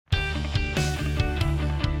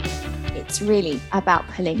it's really about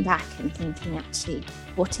pulling back and thinking, actually,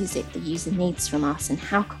 what is it the user needs from us and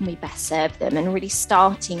how can we best serve them? And really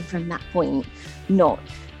starting from that point, not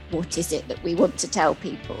what is it that we want to tell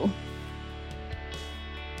people.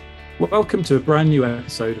 Welcome to a brand new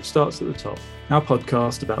episode of Starts at the Top, our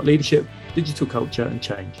podcast about leadership, digital culture and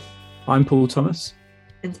change. I'm Paul Thomas.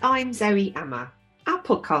 And I'm Zoe Amma. Our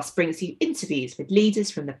podcast brings you interviews with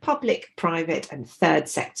leaders from the public, private and third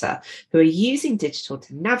sector who are using digital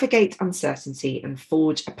to navigate uncertainty and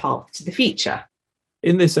forge a path to the future.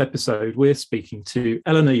 In this episode, we're speaking to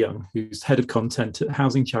Eleanor Young, who's Head of Content at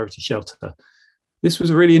Housing Charity Shelter. This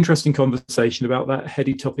was a really interesting conversation about that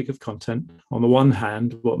heady topic of content. On the one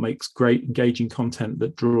hand, what makes great engaging content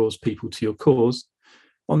that draws people to your cause?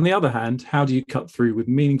 On the other hand, how do you cut through with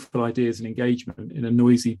meaningful ideas and engagement in a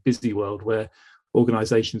noisy, busy world where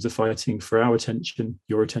organisations are fighting for our attention,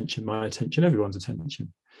 your attention, my attention, everyone's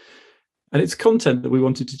attention? And it's content that we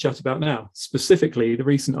wanted to chat about now, specifically the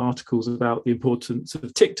recent articles about the importance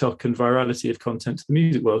of TikTok and virality of content to the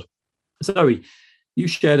music world. Zoe, you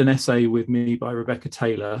shared an essay with me by Rebecca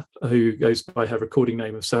Taylor, who goes by her recording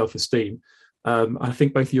name of Self-Esteem. I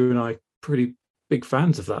think both you and I are pretty big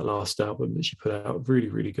fans of that last album that she put out. Really,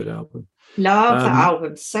 really good album. Love that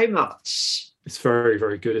album so much. It's very,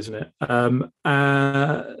 very good, isn't it? I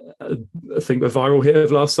think a viral hit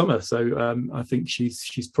of last summer. So I think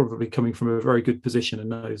she's probably coming from a very good position and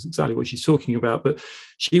knows exactly what she's talking about. But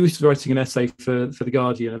she was writing an essay for The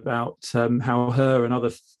Guardian about how her and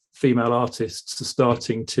other female artists are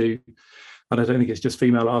starting to, and I don't think it's just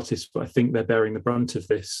female artists, but I think they're bearing the brunt of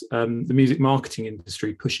this, the music marketing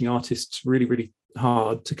industry pushing artists really, really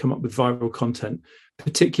hard to come up with viral content,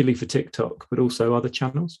 particularly for TikTok, but also other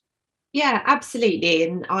channels. Yeah, absolutely.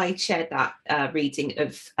 And I shared that reading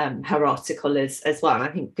of her article as well. And I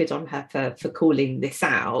think good on her for calling this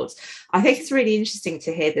out. I think it's really interesting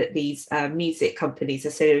to hear that these music companies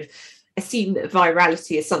are sort of assume that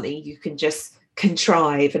virality is something you can just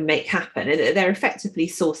contrive and make happen. And they're effectively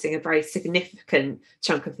sourcing a very significant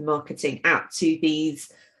chunk of the marketing out to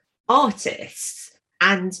these artists.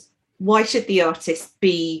 And why should the artist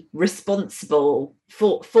be responsible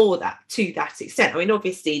for that to that extent? I mean,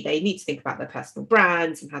 obviously, they need to think about their personal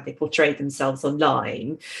brands and how they portray themselves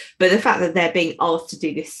online. But the fact that they're being asked to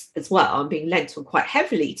do this as well and being lent on quite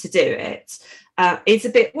heavily to do it is a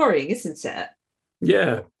bit worrying, isn't it?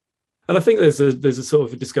 Yeah. And I think there's a sort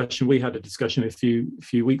of a discussion. We had a discussion a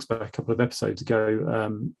few weeks back, a couple of episodes ago,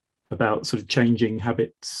 about sort of changing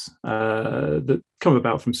habits that come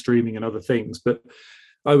about from streaming and other things. But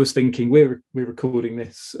I was thinking we're recording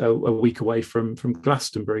this a week away from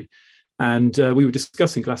Glastonbury, and we were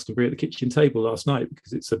discussing Glastonbury at the kitchen table last night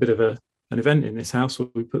because it's a bit of an event in this house where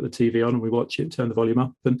we put the TV on and we watch it, turn the volume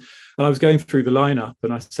up, and I was going through the lineup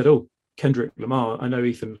and I said, "Oh, Kendrick Lamar." I know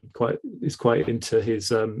Ethan is quite into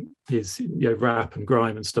his rap and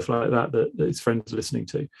grime and stuff like that his friends are listening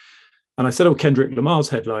to, and I said, "Oh, Kendrick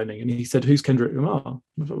Lamar's headlining," and he said, "Who's Kendrick Lamar?"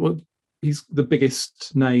 I thought, well, he's the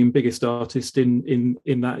biggest artist in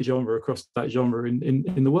that genre, across that genre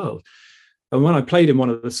in the world. And when I played him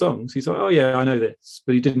one of the songs, he's like, "Oh yeah, I know this,"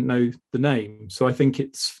 but he didn't know the name. So I think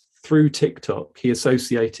it's through TikTok he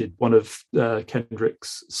associated one of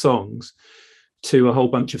Kendrick's songs to a whole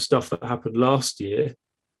bunch of stuff that happened last year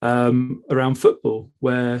around football,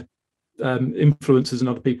 where influencers and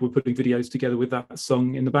other people were putting videos together with that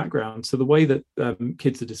song in the background. So the way that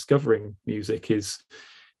kids are discovering music is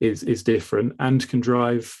different and can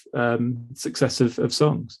drive success of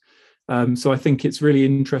songs. So I think it's really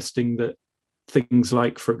interesting that things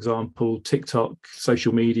like, for example, TikTok,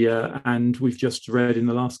 social media, and we've just read in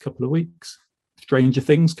the last couple of weeks, Stranger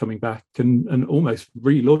Things coming back and almost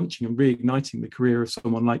relaunching and reigniting the career of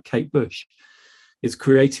someone like Kate Bush, is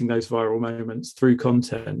creating those viral moments through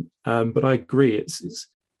content. But I agree, it's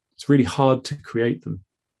really hard to create them.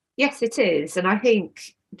 Yes, it is. And I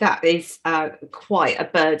think that is quite a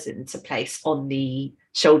burden to place on the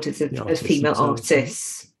shoulders of female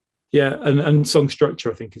artists. Yeah, and song structure,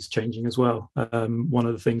 I think, is changing as well. One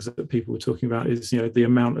of the things that people were talking about is, the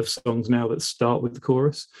amount of songs now that start with the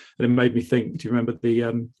chorus. And it made me think, do you remember the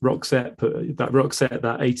Roxette,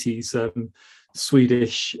 that 80s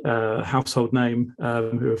Swedish household name,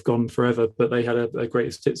 who have gone forever, but they had a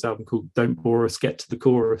greatest hits album called Don't Bore Us, Get to the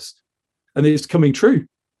Chorus. And it's coming true.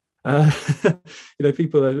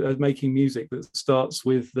 People are making music that starts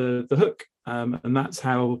with the hook, and that's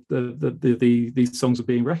how these songs are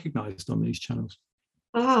being recognized on these channels.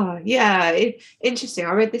 Interesting.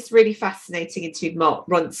 I read this really fascinating interview with Mark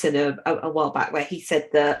Ronson a while back, where he said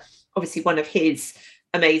that obviously one of his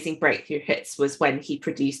amazing breakthrough hits was when he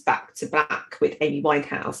produced Back to Black with Amy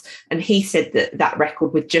Winehouse. And he said that that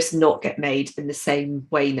record would just not get made in the same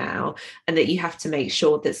way now, and that you have to make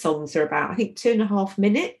sure that songs are about, I think, 2.5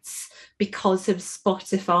 minutes because of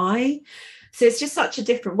Spotify. So it's just such a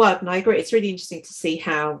different world. And I agree, it's really interesting to see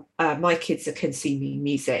how my kids are consuming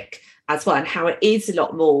music as well, and how it is a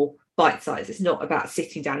lot more bite-sized. It's not about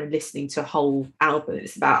sitting down and listening to a whole album.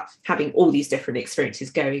 It's about having all these different experiences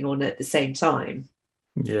going on at the same time.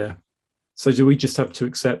 Yeah. So do we just have to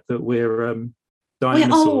accept that we're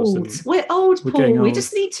dinosaurs? We're old, Paul. We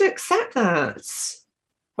just need to accept that.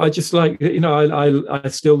 I just like, I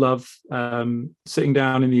still love sitting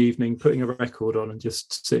down in the evening, putting a record on and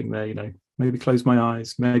just sitting there, maybe close my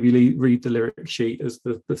eyes, maybe read the lyric sheet as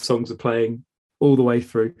the songs are playing all the way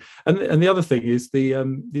through. And the other thing is the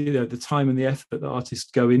time and the effort that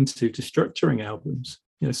artists go into structuring albums,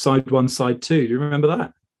 side one, side two. Do you remember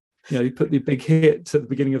that? You put the big hit at the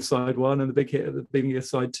beginning of side one and the big hit at the beginning of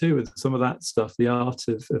side two, and some of that stuff, the art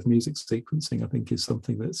of music sequencing, I think, is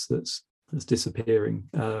something that's disappearing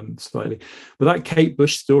slightly. But that Kate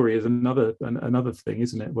Bush story is another thing,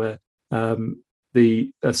 isn't it, where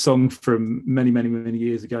a song from many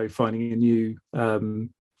years ago finding a new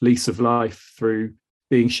lease of life through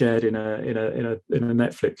being shared in a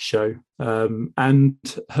Netflix show, and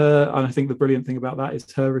I think the brilliant thing about that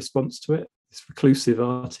is her response to it. This reclusive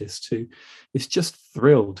artist who is just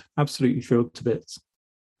absolutely thrilled to bits.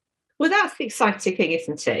 Well, that's the exciting thing,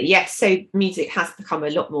 isn't it? Yes, so music has become a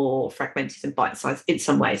lot more fragmented and bite-sized in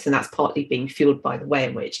some ways, and that's partly being fueled by the way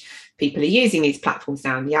in which people are using these platforms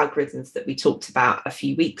now and the algorithms that we talked about a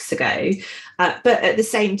few weeks ago. But at the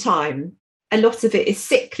same time, a lot of it is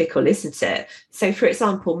cyclical, isn't it? So, for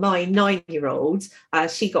example, my 9-year-old,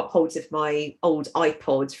 she got hold of my old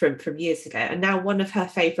iPod from years ago, and now one of her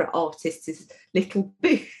favourite artists is Little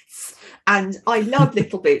Boots. And I love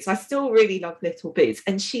Little Boots. I still really love Little Boots.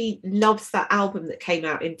 And she loves that album that came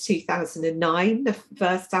out in 2009, the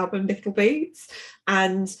first album, Little Boots.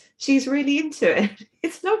 And she's really into it.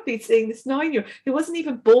 It's lovely seeing this 9-year-old who wasn't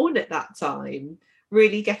even born at that time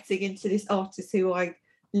really getting into this artist who I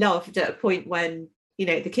loved at a point when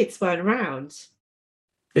the kids weren't around.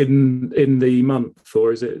 In the month,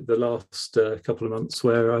 or is it the last couple of months,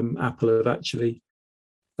 where Apple have actually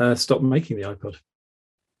stopped making the iPod?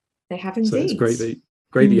 They have indeed. So it's great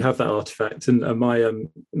that you have that artifact. And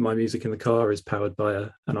my music in the car is powered by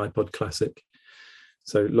an iPod Classic.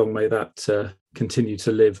 So long may that continue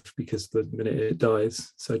to live, because the minute it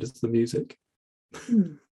dies, so does the music.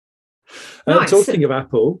 Nice. Talking of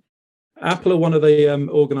Apple are one of the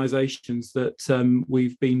organisations that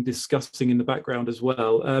we've been discussing in the background as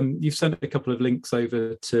well. You've sent a couple of links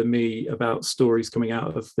over to me about stories coming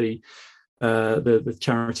out of the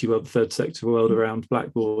charity world, the third sector world, around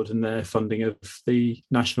Blackboard and their funding of the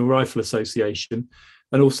National Rifle Association.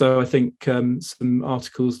 And also, I think, some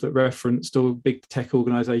articles that referenced all big tech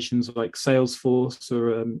organisations like Salesforce,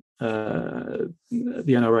 or the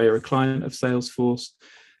NRA are a client of Salesforce.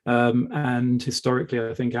 And historically,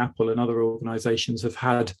 I think Apple and other organisations have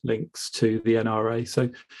had links to the NRA. So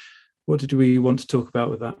what did we want to talk about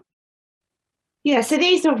with that? Yeah, so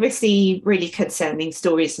these are obviously really concerning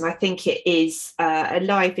stories, and I think it is a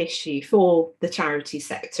live issue for the charity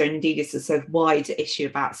sector, and indeed it's a sort of wider issue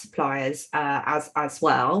about suppliers as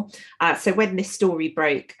well. So when this story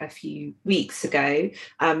broke a few weeks ago,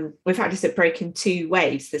 in fact it's broke in two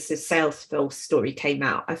waves. This Salesforce story came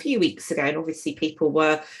out a few weeks ago, and obviously people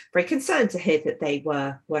were very concerned to hear that they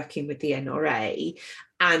were working with the NRA.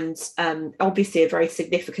 And obviously a very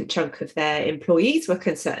significant chunk of their employees were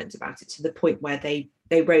concerned about it, to the point where they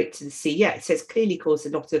wrote to the CEO. So it's clearly caused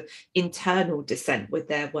a lot of internal dissent with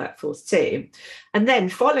their workforce too. And then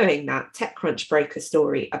following that, TechCrunch broke a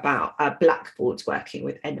story about Blackboard working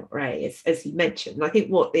with NRA, as you mentioned. And I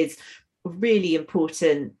think what is a really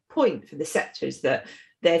important point for the sector is that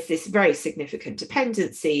there's this very significant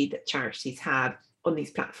dependency that charities have on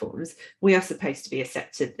these platforms. We are supposed to be a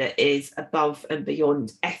sector that is above and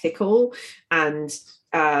beyond ethical, and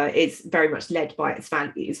is very much led by its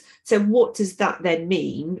values. So what does that then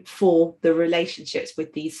mean for the relationships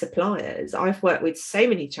with these suppliers? I've worked with so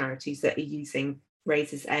many charities that are using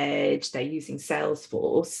Razor's Edge, they're using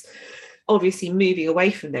Salesforce. Obviously moving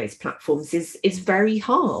away from those platforms is very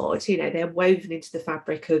hard. They're woven into the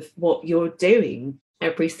fabric of what you're doing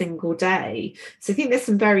every single day. So I think there's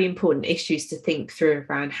some very important issues to think through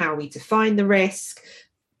around how we define the risk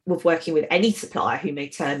of working with any supplier who may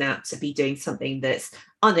turn out to be doing something that's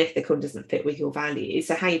unethical and doesn't fit with your values.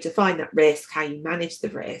 So how you define that risk, how you manage the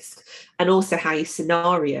risk, and also how you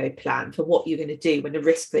scenario plan for what you're going to do when a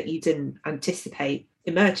risk that you didn't anticipate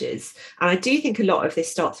emerges. And I do think a lot of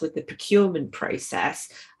this starts with the procurement process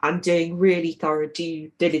and doing really thorough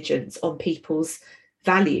due diligence on people's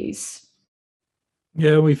values.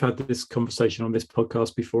 Yeah, we've had this conversation on this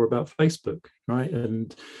podcast before about Facebook, right?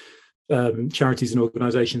 And charities and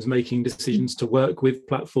organisations making decisions to work with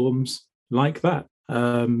platforms like that.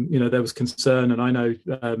 There was concern, and I know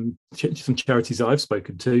some charities that I've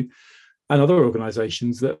spoken to and other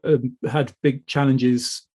organisations that had big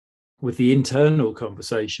challenges with the internal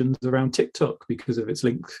conversations around TikTok because of its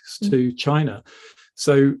links to China.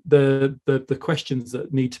 So the questions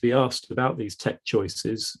that need to be asked about these tech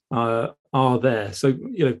choices are there. So,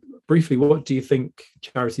 briefly, what do you think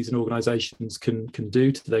charities and organisations can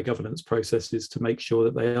do to their governance processes to make sure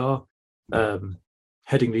that they are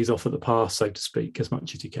heading these off at the pass, so to speak, as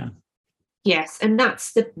much as you can? Yes, and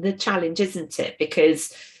that's the challenge, isn't it?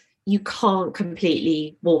 Because you can't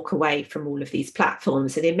completely walk away from all of these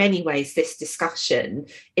platforms. And in many ways, this discussion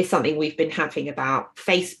is something we've been having about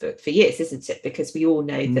Facebook for years, isn't it? Because we all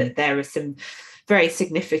know that there are some very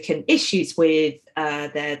significant issues with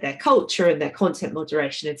their culture and their content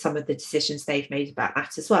moderation and some of the decisions they've made about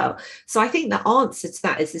that as well. So I think the answer to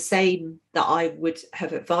that is the same that I would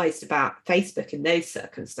have advised about Facebook in those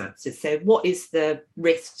circumstances. So what is the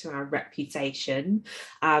risk to our reputation?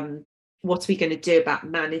 What are we going to do about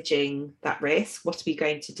managing that risk? What are we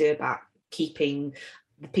going to do about keeping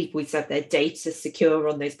the people we serve their data secure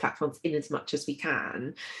on those platforms in as much as we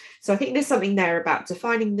can? So I think there's something there about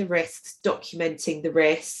defining the risks, documenting the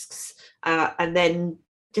risks, and then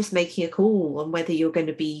just making a call on whether you're going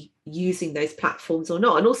to be using those platforms or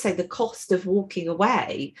not. And also the cost of walking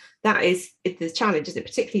away. That is the challenge, isn't it?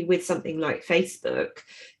 Particularly with something like Facebook.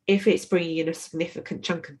 If it's bringing in a significant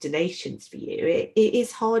chunk of donations for you, it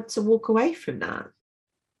is hard to walk away from that.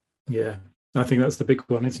 Yeah, I think that's the big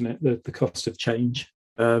one, isn't it? The cost of change.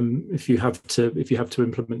 If you have to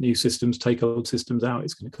implement new systems, take old systems out,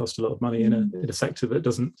 it's going to cost a lot of money in a sector that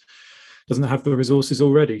doesn't have the resources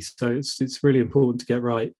already. So it's really important to get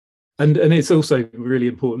right. And it's also really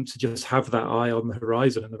important to just have that eye on the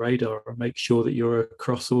horizon and the radar and make sure that you're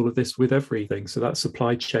across all of this with everything. So that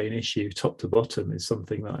supply chain issue, top to bottom, is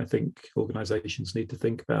something that I think organisations need to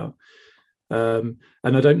think about. And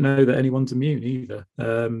I don't know that anyone's immune either.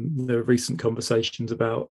 There are recent conversations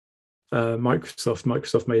about Microsoft.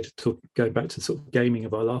 Microsoft going back to sort of gaming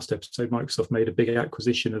of our last episode, Microsoft made a big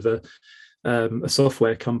acquisition of a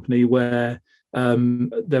software company where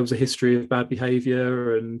there was a history of bad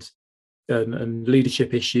behaviour and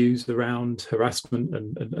leadership issues around harassment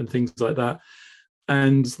and things like that,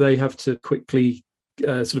 and they have to quickly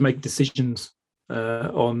sort of make decisions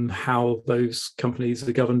on how those companies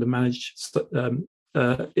are governed and managed on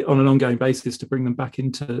an ongoing basis to bring them back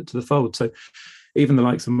into the fold. So even the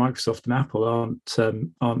likes of Microsoft and Apple aren't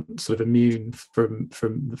sort of immune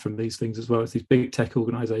from these things as well as these big tech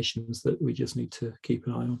organizations that we just need to keep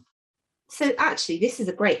an eye on. So actually, this is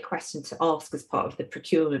a great question to ask as part of the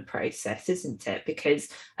procurement process, isn't it? Because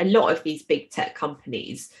a lot of these big tech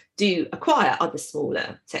companies do acquire other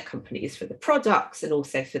smaller tech companies for the products and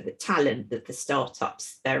also for the talent that the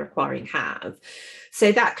startups they're acquiring have.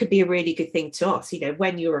 So that could be a really good thing to ask.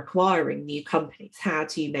 When you're acquiring new companies, how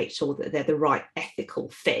do you make sure that they're the right ethical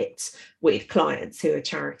fit with clients who are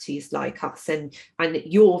charities like us and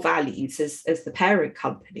your values as the parent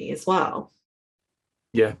company as well?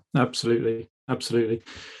 Yeah, absolutely.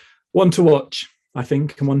 One to watch, I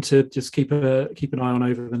think, and one to just keep an eye on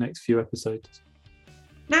over the next few episodes.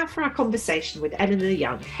 Now for our conversation with Eleanor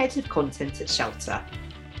Young, Head of Content at Shelter.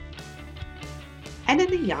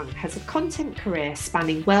 Eleanor Young has a content career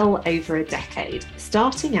spanning well over a decade,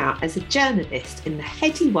 starting out as a journalist in the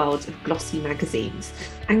heady world of glossy magazines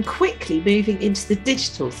and quickly moving into the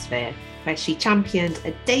digital sphere, where she championed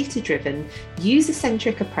a data-driven,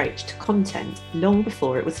 user-centric approach to content long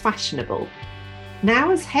before it was fashionable.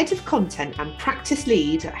 Now as Head of Content and Practice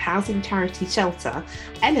Lead at housing charity Shelter,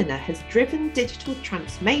 Eleanor has driven digital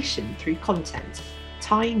transformation through content,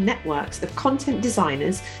 tying networks of content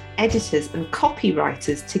designers, editors and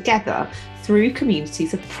copywriters together through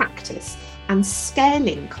communities of practice and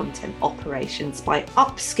scaling content operations by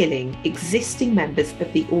upskilling existing members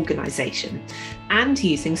of the organisation and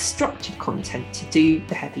using structured content to do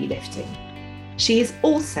the heavy lifting. She is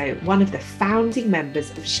also one of the founding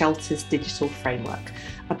members of Shelter's Digital Framework,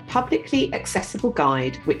 a publicly accessible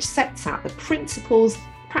guide which sets out the principles,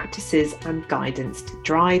 practices and guidance to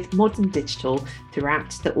drive modern digital throughout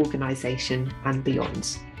the organisation and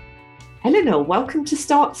beyond. Eleanor, welcome to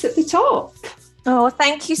Starts at the Top. Oh,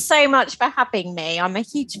 thank you so much for having me. I'm a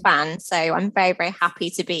huge fan, so I'm very, very happy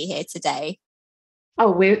to be here today.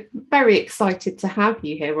 Oh, we're very excited to have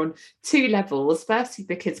you here on two levels. Firstly,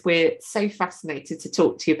 because we're so fascinated to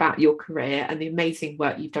talk to you about your career and the amazing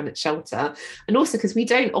work you've done at Shelter, and also because we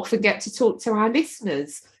don't often get to talk to our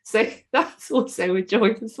listeners. So that's also a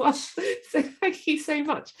joy as well. So thank you so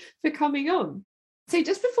much for coming on. So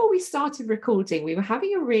just before we started recording, we were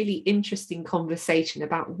having a really interesting conversation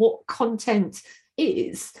about what content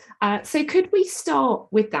is. So could we start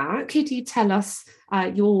with that? Could you tell us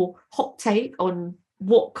your hot take on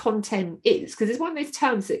what content is? Because it's one of those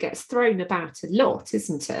terms that gets thrown about a lot,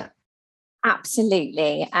 isn't it?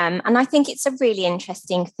 Absolutely. And I think it's a really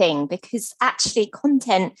interesting thing because actually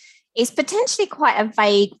content is potentially quite a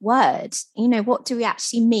vague word. You know, what do we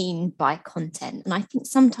actually mean by content? And I think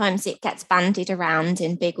sometimes it gets bandied around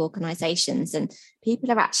in big organizations and people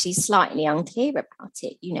are actually slightly unclear about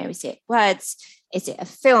it. You know, is it words? Is it a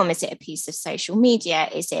film? Is it a piece of social media?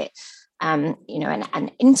 Is it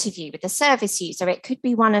an interview with a service user? It could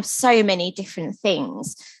be one of so many different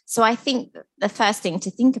things. So I think the first thing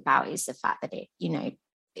to think about is the fact that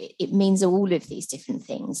it means all of these different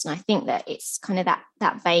things. And I think that it's kind of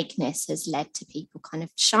that vagueness has led to people kind of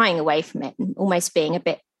shying away from it and almost being a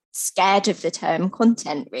bit scared of the term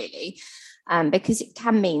content, really, because it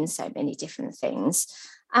can mean so many different things.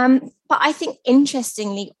 But I think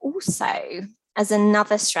interestingly also, as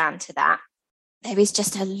another strand to that, there is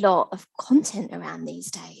just a lot of content around these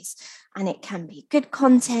days, and it can be good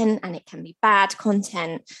content and it can be bad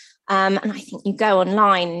content. And I think you go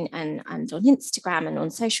online and on Instagram and on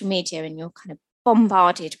social media and you're kind of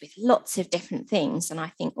bombarded with lots of different things. And I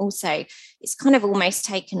think also it's kind of almost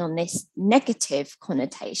taken on this negative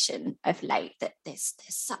connotation of late, that there's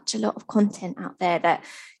such a lot of content out there that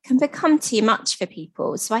can become too much for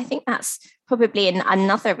people. So I think that's probably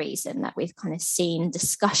another reason that we've kind of seen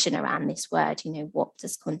discussion around this word. You know, what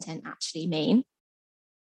does content actually mean?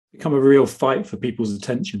 Become a real fight for people's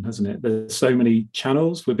attention, hasn't it? There's so many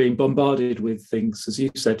channels. We're being bombarded with things, as you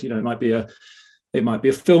said. You know, it might be a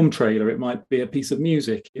film trailer, it might be a piece of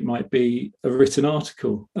music, it might be a written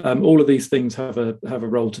article. All of these things have a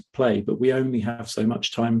role to play, but we only have so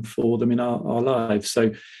much time for them in our lives.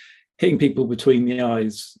 So hitting people between the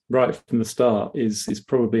eyes right from the start is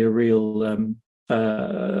probably a real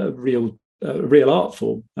art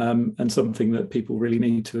form, and something that people really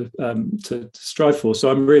need to strive for.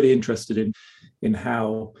 So I'm really interested in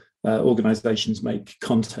how organizations make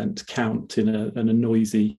content count in a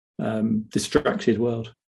noisy, distracted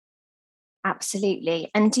world. Absolutely.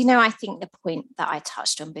 And I think the point that I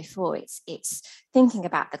touched on before, it's thinking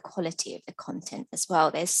about the quality of the content as well.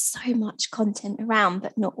 There's so much content around,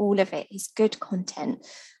 but not all of it is good content.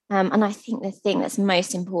 And I think the thing that's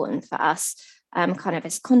most important for us, kind of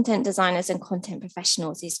as content designers and content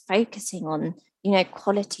professionals, is focusing on,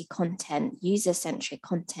 quality content, user-centric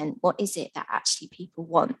content. What is it that actually people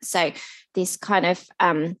want? So this kind of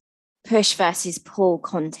push versus pull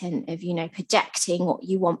content of, projecting what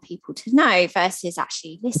you want people to know versus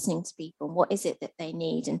actually listening to people. What is it that they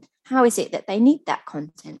need, and how is it that they need that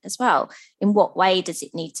content as well? In what way does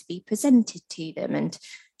it need to be presented to them? And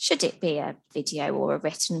should it be a video or a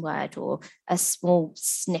written word or a small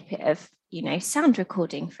snippet of, sound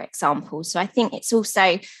recording, for example? So I think it's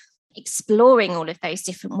also exploring all of those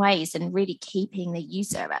different ways and really keeping the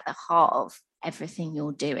user at the heart of everything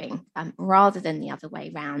you're doing, rather than the other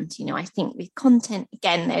way around. I think with content,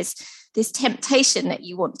 again, there's this temptation that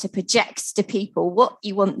you want to project to people what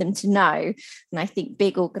you want them to know. And I think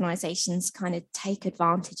big organizations kind of take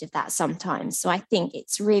advantage of that sometimes. So I think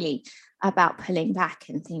it's really about pulling back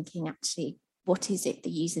and thinking, actually, what is it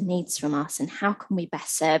the user needs from us and how can we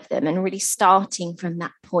best serve them? And really starting from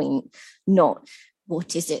that point, not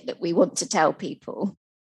what is it that we want to tell people.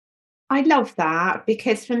 I love that,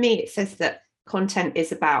 because for me, it says that content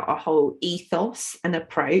is about a whole ethos and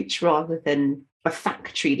approach rather than a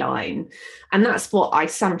factory line. And that's what I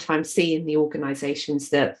sometimes see in the organizations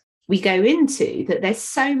that we go into, that there's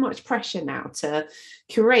so much pressure now to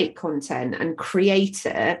curate content and create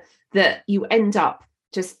it that you end up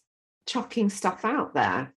just chucking stuff out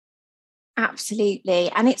there. Absolutely.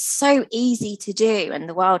 And it's so easy to do. And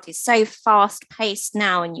the world is so fast paced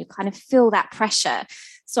now, and you kind of feel that pressure.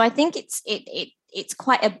 So I think it's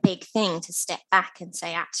quite a big thing to step back and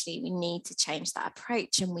say, actually, we need to change that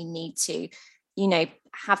approach, and we need to,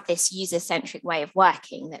 have this user-centric way of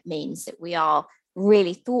working that means that we are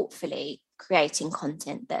really thoughtfully creating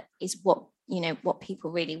content that is what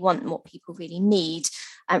people really want and what people really need,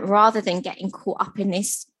 rather than getting caught up in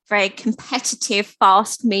this very competitive,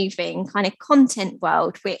 fast-moving kind of content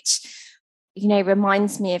world, which,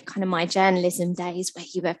 reminds me of kind of my journalism days, where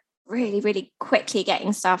you were really, really quickly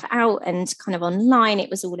getting stuff out and kind of online. It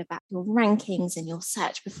was all about your rankings and your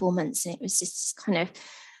search performance. And it was just kind of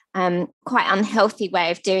quite unhealthy way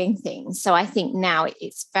of doing things. So I think now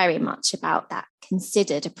it's very much about that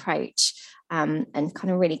considered approach and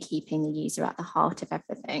kind of really keeping the user at the heart of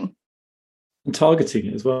everything. And targeting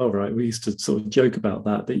it as well, right? We used to sort of joke about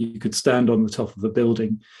that you could stand on the top of a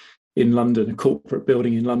building in London, a corporate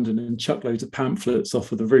building in London, and chuck loads of pamphlets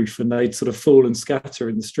off of the roof, and they'd sort of fall and scatter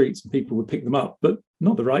in the streets, and people would pick them up, but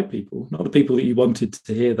not the right people, not the people that you wanted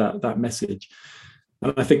to hear that message.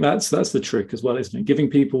 And I think that's the trick as well, isn't it? Giving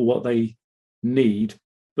people what they need,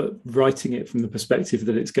 but writing it from the perspective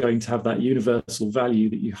that it's going to have that universal value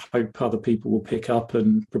that you hope other people will pick up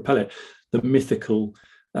and propel it. The mythical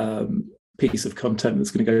piece of content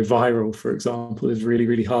that's going to go viral, for example, is really,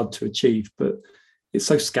 really hard to achieve, but it's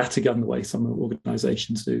so scattergun the way some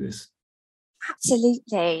organizations do this.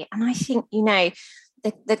 Absolutely. And I think,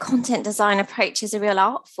 the content design approach is a real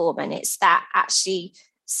art form, and it's that actually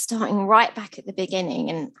starting right back at the beginning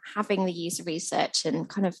and having the user research and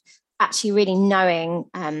kind of actually really knowing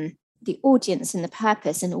the audience and the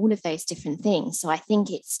purpose and all of those different things. So I think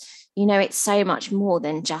it's so much more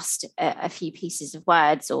than just a few pieces of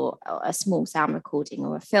words or a small sound recording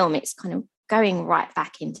or a film. It's kind of going right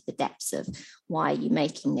back into the depths of why are you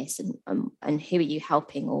making this and who are you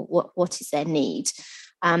helping, or what is their need.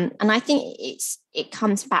 And I think it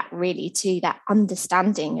comes back really to that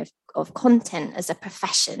understanding of content as a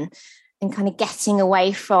profession, and kind of getting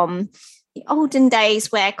away from the olden days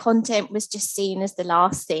where content was just seen as the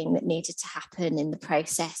last thing that needed to happen in the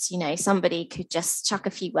process. Somebody could just chuck a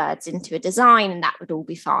few words into a design and that would all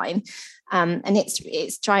be fine. And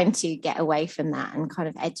it's trying to get away from that and kind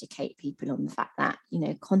of educate people on the fact that,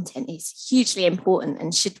 content is hugely important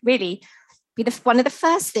and should really be one of the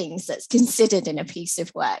first things that's considered in a piece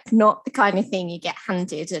of work, not the kind of thing you get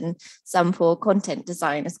handed and some poor content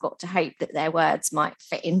designer's got to hope that their words might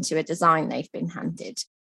fit into a design they've been handed.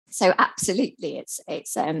 So absolutely,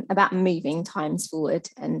 it's about moving times forward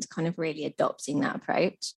and kind of really adopting that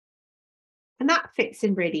approach. And that fits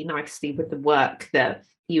in really nicely with the work that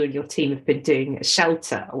you and your team have been doing at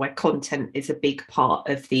Shelter, where content is a big part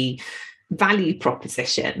of the value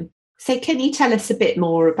proposition. So can you tell us a bit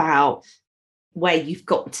more about where you've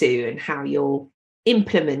got to and how you're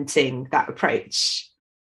implementing that approach?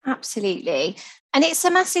 Absolutely. And it's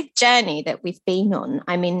a massive journey that we've been on.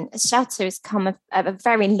 I mean, Shelter has come a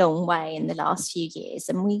very long way in the last few years.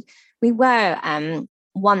 And we were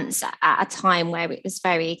once at a time where it was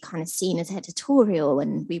very kind of seen as editorial,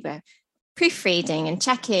 and we were proofreading and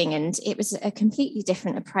checking, and it was a completely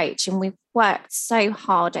different approach. And we've worked so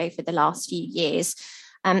hard over the last few years,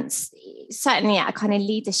 certainly at a kind of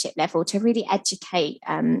leadership level, to really educate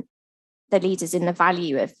the leaders in the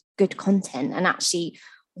value of good content and actually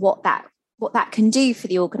what that can do for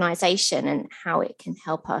the organization and how it can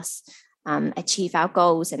help us achieve our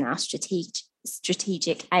goals and our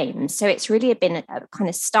strategic aims. So it's really been a kind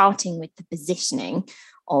of starting with the positioning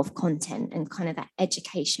of content and kind of that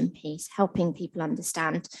education piece, helping people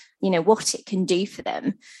understand, what it can do for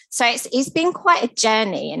them. So it's been quite a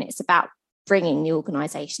journey, and it's about bringing the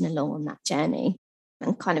organization along on that journey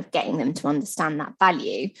and kind of getting them to understand that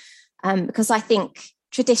value. Because I think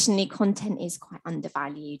traditionally content is quite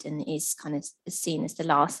undervalued and is kind of seen as the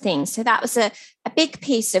last thing. So that was a big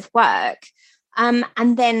piece of work.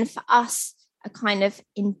 And then for us, a kind of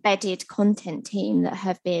embedded content team that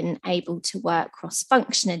have been able to work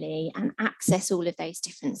cross-functionally and access all of those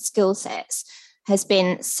different skill sets has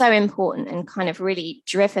been so important and kind of really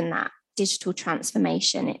driven that digital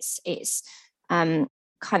transformation. It's kind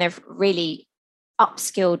of really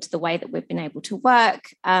upskilled the way that we've been able to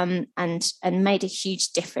work and made a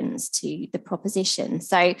huge difference to the proposition.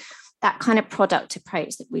 So that kind of product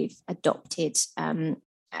approach that we've adopted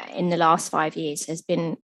in the last 5 years has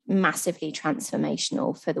been massively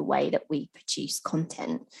transformational for the way that we produce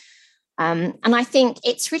content. And I think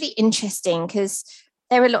it's really interesting because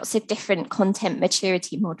there are lots of different content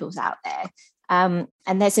maturity models out there.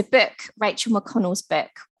 And there's a book, Rachel McConnell's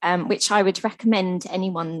book, which I would recommend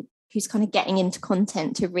anyone who's kind of getting into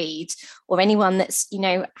content to read, or anyone that's,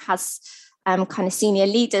 has kind of senior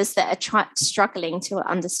leaders that are struggling to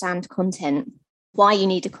understand content, why you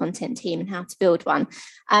need a content team and how to build one.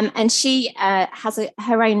 And she has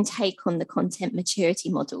her own take on the content maturity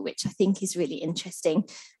model, which I think is really interesting.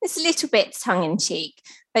 It's a little bit tongue in cheek,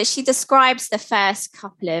 but she describes the first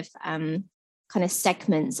couple of kind of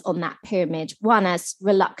segments on that pyramid, one as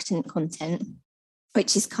reluctant content,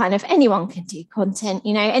 which is kind of anyone can do content,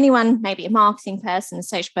 anyone, maybe a marketing person, a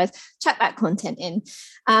social person, chuck that content in.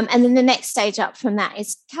 And then the next stage up from that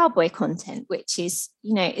is cowboy content, which is,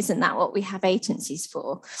 isn't that what we have agencies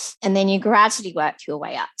for? And then you gradually work your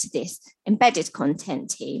way up to this embedded content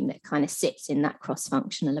team that kind of sits in that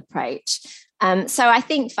cross-functional approach. So I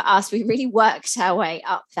think for us, we really worked our way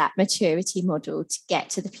up that maturity model to get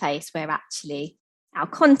to the place where actually our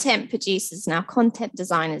content producers and our content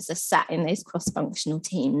designers are sat in those cross-functional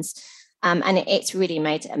teams. And it's really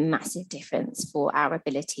made a massive difference for our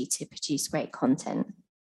ability to produce great content.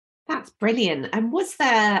 That's brilliant. And was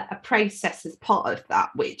there a process as part of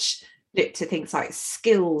that which looked at things like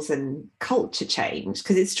skills and culture change?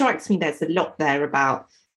 Because it strikes me there's a lot there about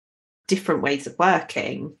different ways of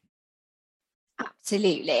working.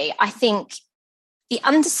 Absolutely. I think the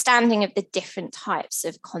understanding of the different types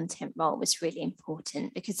of content role was really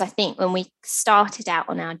important, because I think when we started out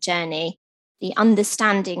on our journey, the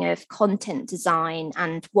understanding of content design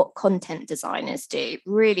and what content designers do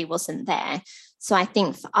really wasn't there. So I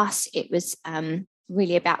think for us, it was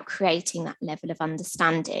really about creating that level of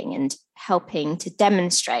understanding and helping to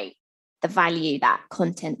demonstrate the value that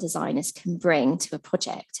content designers can bring to a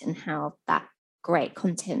project, and how that great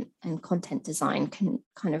content and content design can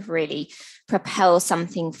kind of really propel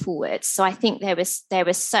something forward. So I think there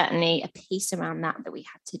was certainly a piece around that we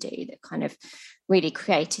had to do that kind of really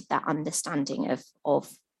created that understanding of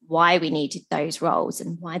why we needed those roles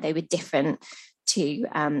and why they were different to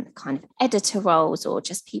kind of editor roles or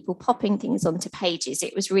just people popping things onto pages.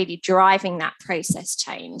 It was really driving that process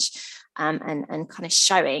change and kind of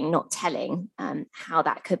showing, not telling, how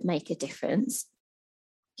that could make a difference.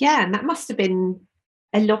 Yeah, and that must have been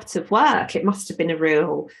a lot of work. It must have been a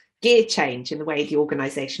real gear change in the way the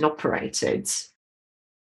organisation operated.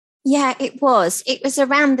 Yeah, it was. It was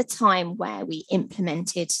around the time where we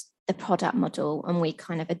implemented the product model and we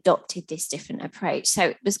kind of adopted this different approach. So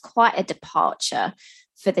it was quite a departure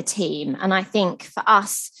for the team. And I think for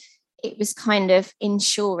us, it was kind of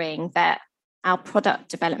ensuring that our product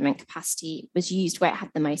development capacity was used where it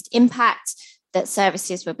had the most impact, that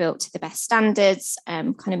services were built to the best standards,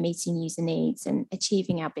 kind of meeting user needs and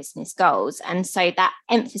achieving our business goals. And so that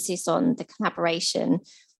emphasis on the collaboration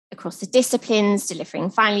across the disciplines, delivering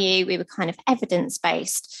value, we were kind of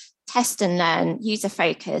evidence-based, test and learn,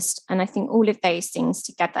 user-focused. And I think all of those things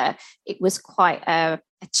together, it was quite a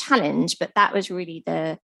challenge, but that was really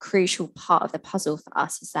the crucial part of the puzzle for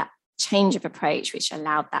us, is that change of approach, which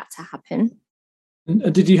allowed that to happen.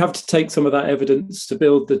 And did you have to take some of that evidence to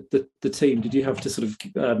build the team? Did you have to sort of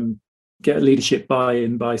get leadership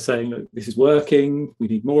buy-in by saying, look, this is working, we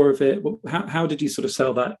need more of it? How did you sort of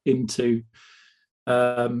sell that into?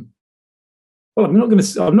 Well, I'm not going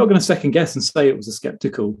to second guess and say it was a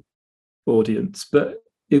skeptical audience, but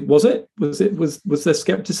was there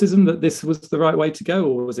skepticism that this was the right way to go,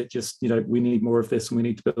 or was it just, we need more of this and we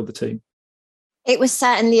need to build the team? It was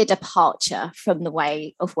certainly a departure from the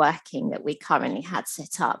way of working that we currently had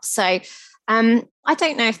set up. So I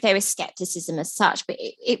don't know if there was skepticism as such, but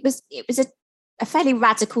it was a fairly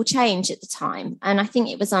radical change at the time. And I think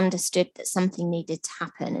it was understood that something needed to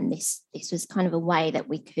happen. And this was kind of a way that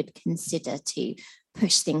we could consider to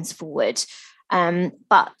push things forward.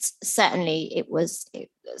 But certainly it was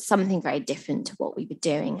something very different to what we were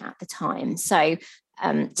doing at the time. So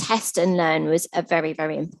test and learn was a very,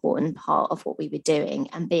 very important part of what we were doing,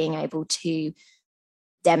 and being able to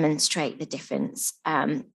demonstrate the difference.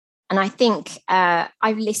 And I think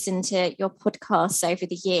I've listened to your podcasts over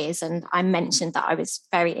the years, and I mentioned that I was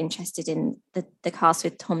very interested in the cast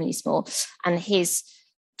with Tom Loosemore and his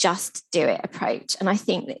just do it approach. And I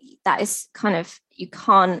think that is kind of, you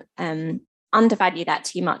can't undervalue that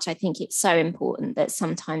too much. I think it's so important that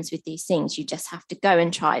sometimes with these things, you just have to go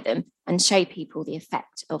and try them and show people the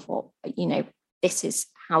effect of what, this is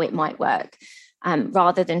how it might work,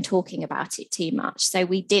 rather than talking about it too much. So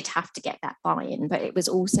we did have to get that buy-in, but it was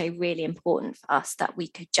also really important for us that we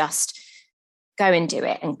could just go and do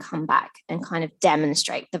it and come back and kind of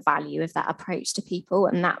demonstrate the value of that approach to people.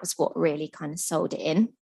 And that was what really kind of sold it in.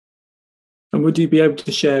 And would you be able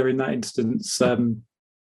to share in that instance,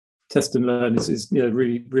 test and learn is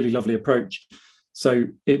really, really lovely approach. So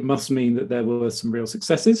it must mean that there were some real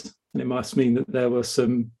successes, and it must mean that there were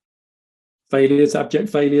some failures, abject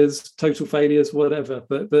failures, total failures, whatever.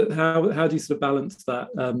 But how do you sort of balance that?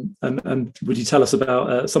 And would you tell us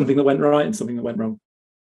about something that went right and something that went wrong?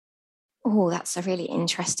 Oh, that's a really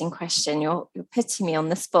interesting question. You're putting me on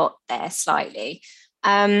the spot there slightly.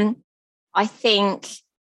 I think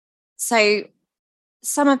so.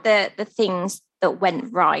 Some of the things that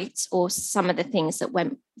went right, or some of the things that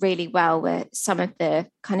went really well, were some of the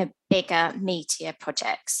kind of bigger, meatier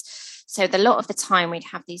projects. So a lot of the time we'd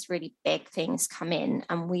have these really big things come in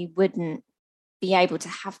and we wouldn't be able to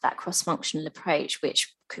have that cross-functional approach,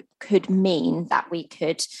 which could mean that we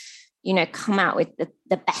could, come out with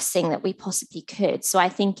the best thing that we possibly could. So I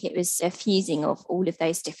think it was a fusing of all of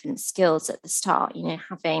those different skills at the start,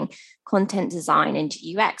 having content design and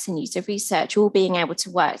UX and user research all being able to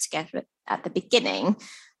work together at the beginning,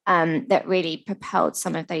 that really propelled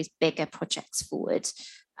some of those bigger projects forward.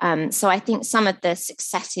 So I think some of the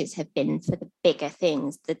successes have been for the bigger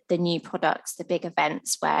things, the new products, the big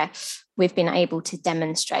events, where we've been able to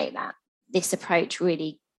demonstrate that this approach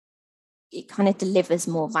really, it kind of delivers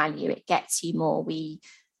more value. It gets you more. We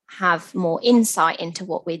have more insight into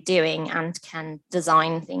what we're doing and can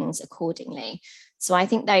design things accordingly. So I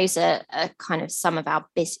think those are kind of some of our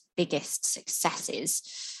biggest successes.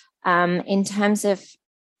 In terms of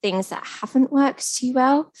things that haven't worked too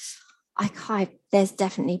well, there's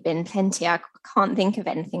definitely been plenty. I can't think of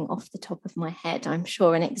anything off the top of my head. I'm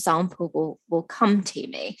sure an example will come to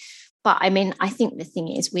me. But I mean, I think the thing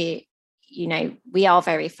is we are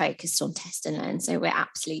very focused on test and learn. So we're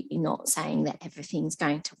absolutely not saying that everything's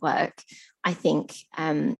going to work. I think,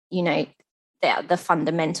 the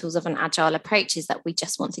fundamentals of an agile approach is that we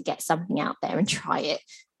just want to get something out there and try it,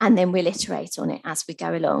 and then we'll iterate on it as we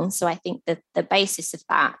go along. So I think that the basis of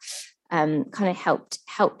that kind of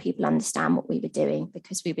help people understand what we were doing,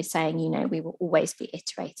 because we were saying, we will always be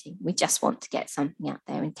iterating. We just want to get something out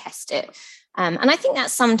there and test it. And I think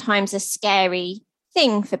that's sometimes a scary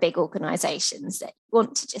thing for big organizations, that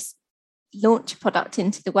want to just launch a product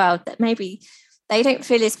into the world that maybe they don't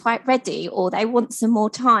feel is quite ready, or they want some more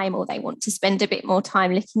time, or they want to spend a bit more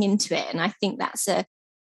time looking into it. And I think that's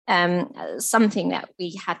something that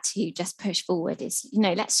we had to just push forward is,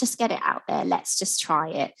 let's just get it out there. Let's just try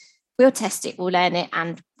it. We'll test it, we'll learn it,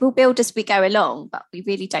 and we'll build as we go along. But we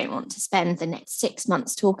really don't want to spend the next 6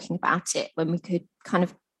 months talking about it when we could kind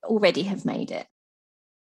of already have made it.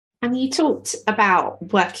 And you talked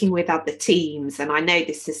about working with other teams, and I know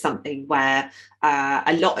this is something where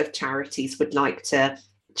a lot of charities would like to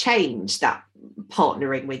change, that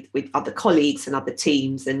partnering with other colleagues and other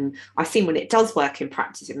teams. And I've seen when it does work in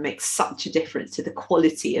practice, it makes such a difference to the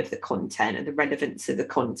quality of the content and the relevance of the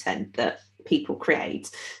content that people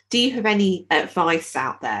create. Do you have any advice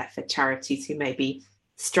out there for charities who may be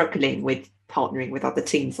struggling with partnering with other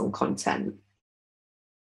teams on content?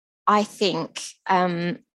 I think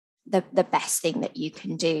the best thing that you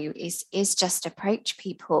can do is just approach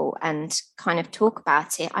people and kind of talk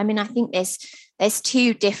about it. I mean, I think there's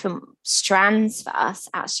two different strands for us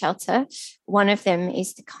at Shelter. One of them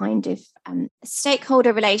is the kind of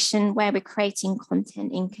stakeholder relation, where we're creating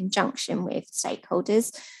content in conjunction with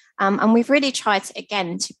stakeholders. And we've really tried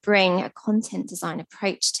to bring a content design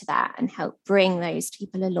approach to that and help bring those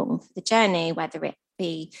people along for the journey, whether it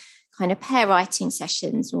be kind of pair writing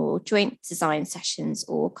sessions or joint design sessions,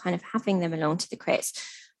 or kind of having them along to the crits.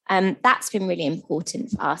 That's been really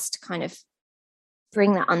important for us to kind of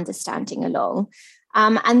bring that understanding along.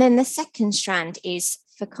 And then the second strand is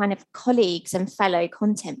for kind of colleagues and fellow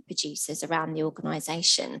content producers around the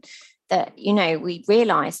organisation, that, we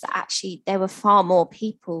realised that actually there were far more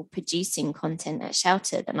people producing content at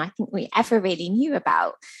Shelter than I think we ever really knew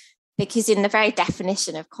about. Because in the very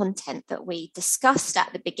definition of content that we discussed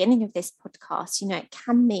at the beginning of this podcast, it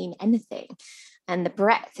can mean anything. And the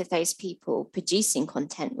breadth of those people producing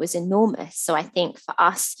content was enormous. So I think for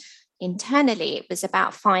us internally, it was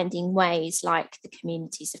about finding ways like the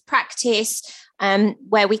communities of practice,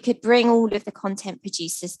 where we could bring all of the content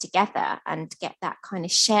producers together and get that kind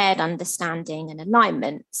of shared understanding and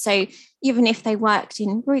alignment. So even if they worked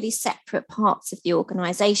in really separate parts of the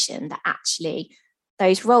organisation, that actually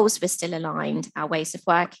those roles were still aligned, our ways of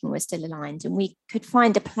working were still aligned, and we could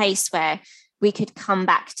find a place where we could come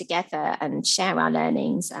back together and share our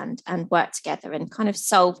learnings and work together and kind of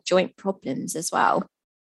solve joint problems as well.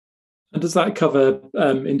 And does that cover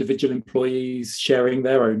individual employees sharing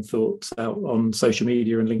their own thoughts out on social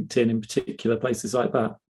media and LinkedIn in particular, places like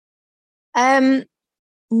that?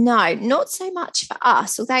 No, not so much for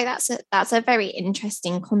us, although that's a very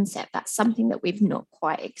interesting concept. That's something that we've not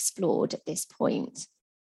quite explored at this point.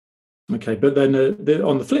 Okay, but then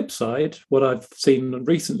on the flip side, what I've seen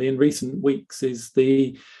recently in recent weeks is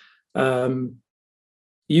the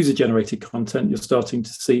user-generated content you're starting to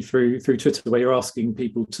see through Twitter, where you're asking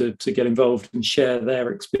people to get involved and share their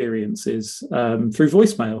experiences through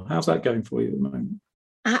voicemail. How's that going for you at the moment?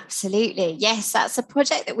 Absolutely. Yes, that's a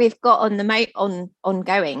project that we've got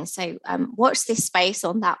ongoing. So watch this space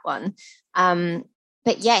on that one.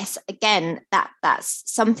 but yes, again, that's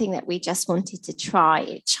something that we just wanted to try.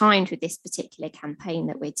 It chimed with this particular campaign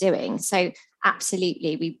that we're doing. So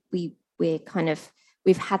absolutely,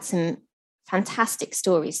 we've had some fantastic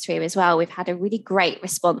stories through as well. We've had a really great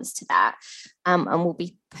response to that, and we'll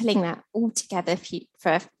be pulling that all together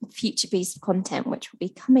for a future piece of content, which will be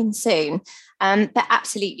coming soon. But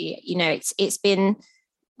absolutely,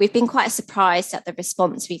 we've been quite surprised at the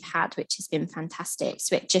response we've had, which has been fantastic.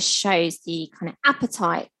 So it just shows the kind of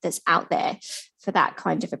appetite that's out there for that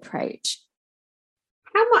kind of approach.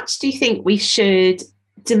 How much do you think we should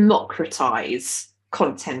democratise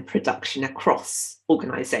content production across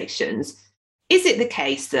organisations? Is it the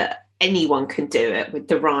case that anyone can do it with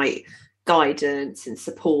the right guidance and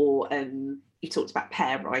support? And you talked about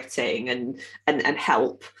pair writing and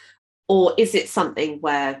help, or is it something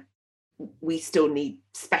where we still need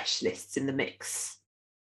specialists in the mix?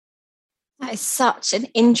 That is such an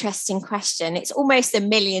interesting question. It's almost $1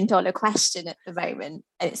 million question at the moment.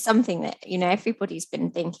 And it's something that, everybody's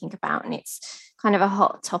been thinking about, and it's kind of a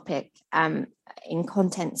hot topic in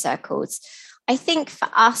content circles. I think for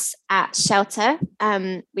us at Shelter,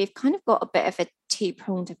 we've kind of got a bit of a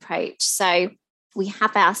two-pronged approach. So we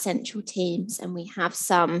have our central teams, and we have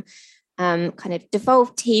some kind of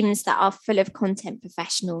devolved teams that are full of content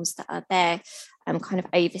professionals that are there kind of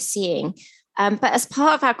overseeing. But as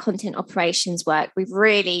part of our content operations work, we've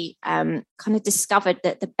really kind of discovered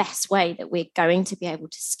that the best way that we're going to be able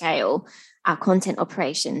to scale our content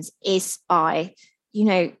operations is by,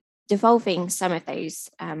 devolving some of those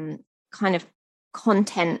kind of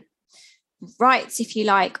content rights, if you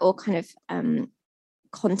like, or kind of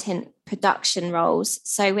content production roles.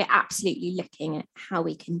 So we're absolutely looking at how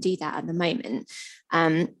we can do that at the moment.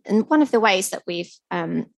 And one of the ways that we've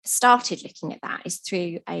started looking at that is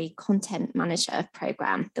through a content manager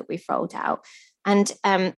program that we've rolled out. And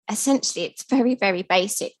essentially it's very, very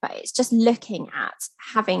basic, but it's just looking at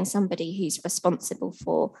having somebody who's responsible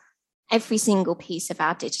for every single piece of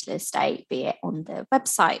our digital estate, be it on the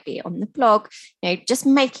website, be it on the blog, just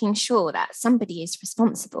making sure that somebody is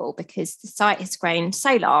responsible, because the site has grown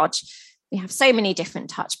so large. We have so many different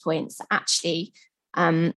touch points that actually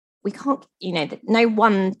we can't, that no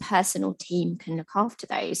one person or team can look after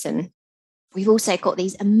those. And we've also got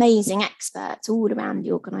these amazing experts all around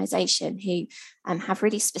the organisation who have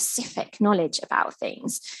really specific knowledge about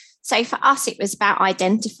things. So for us, it was about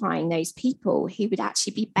identifying those people who would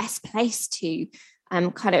actually be best placed to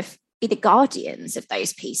kind of be the guardians of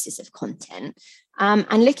those pieces of content,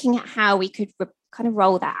 and looking at how we could kind of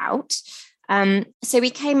roll that out. So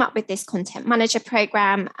we came up with this content manager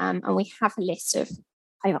program, and we have a list of,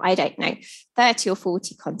 I don't know, 30 or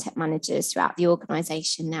 40 content managers throughout the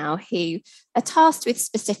organisation now who are tasked with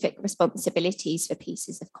specific responsibilities for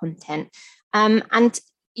pieces of content. And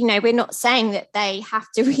we're not saying that they have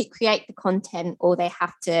to recreate the content or they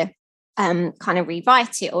have to kind of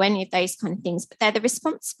rewrite it or any of those kind of things, but they're the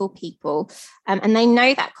responsible people, and they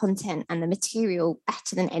know that content and the material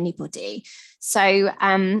better than anybody. So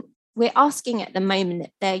we're asking at the moment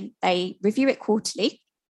that they review it quarterly,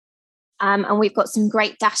 and we've got some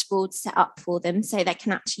great dashboards set up for them so they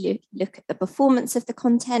can actually look at the performance of the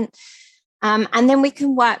content, and then we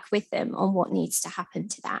can work with them on what needs to happen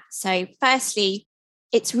to that. So firstly,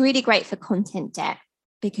 it's really great for content debt,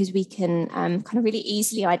 because we can kind of really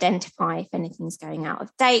easily identify if anything's going out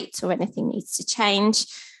of date or anything needs to change.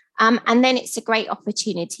 And then it's a great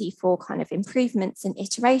opportunity for kind of improvements and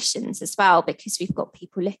iterations as well, because we've got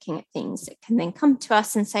people looking at things that can then come to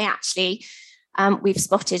us and say, actually, we've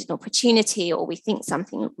spotted an opportunity, or we think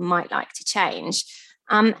something might like to change.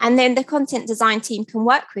 And then the content design team can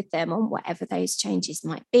work with them on whatever those changes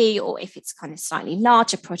might be, or if it's kind of slightly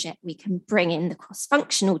larger project, we can bring in the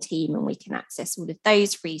cross-functional team and we can access all of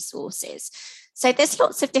those resources. So there's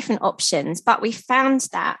lots of different options, but we found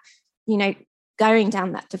that, going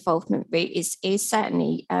down that devolvement route is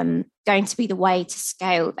certainly going to be the way to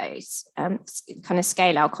scale those, kind of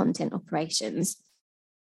scale our content operations.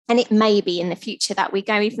 And it may be in the future that we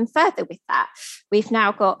go even further with that. We've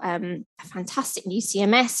now got a fantastic new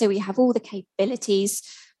CMS, so we have all the capabilities.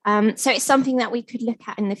 So it's something that we could look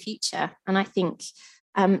at in the future. And I think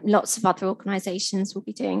lots of other organisations will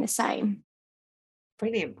be doing the same.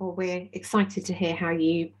 Brilliant. Well, we're excited to hear how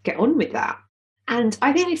you get on with that. And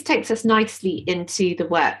I think this takes us nicely into the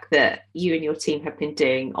work that you and your team have been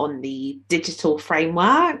doing on the digital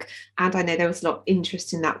framework. And I know there was a lot of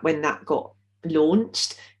interest in that when that got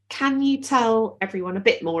launched. Can you tell everyone a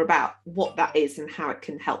bit more about what that is and how it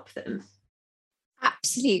can help them?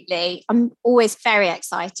 Absolutely. I'm always very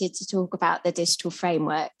excited to talk about the digital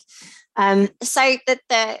framework. So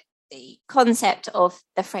the concept of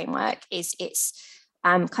the framework is it's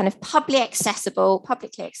kind of publicly accessible,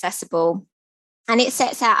 and it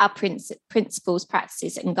sets out our principles,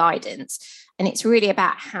 practices, and guidance. And it's really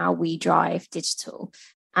about how we drive digital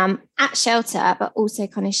at Shelter, but also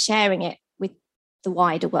kind of sharing it with the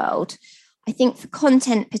wider world. I think for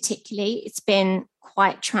content particularly, it's been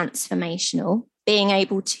quite transformational, being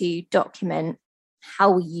able to document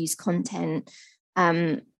how we use content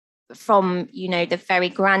from, the very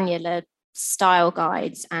granular style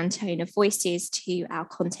guides and tone of voices to our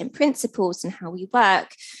content principles and how we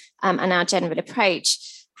work and our general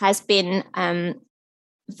approach has been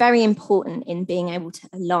very important in being able to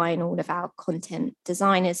align all of our content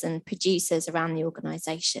designers and producers around the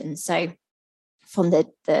organisation. So from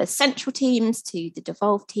the central teams to the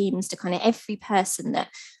devolved teams to kind of every person that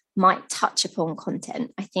might touch upon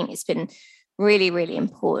content, I think it's been really, really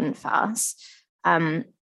important for us. And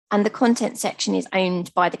the content section is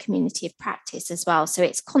owned by the community of practice as well. So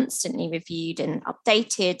it's constantly reviewed and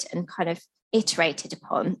updated and kind of iterated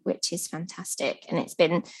upon, which is fantastic. And it's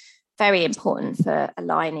been very important for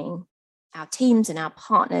aligning our teams and our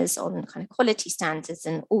partners on kind of quality standards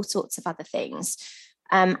and all sorts of other things.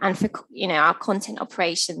 And for our content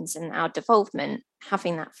operations and our devolvement,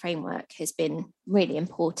 having that framework has been really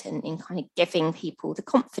important in kind of giving people the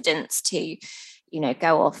confidence to,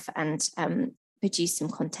 go off and produce some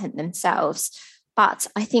content themselves. But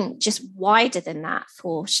I think just wider than that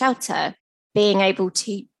for Shelter, being able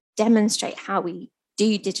to demonstrate how we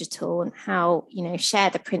do digital and how, share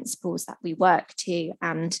the principles that we work to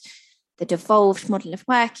and the devolved model of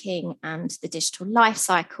working and the digital life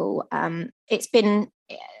cycle. It's been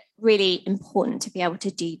really important to be able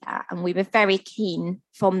to do that. And we were very keen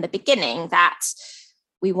from the beginning that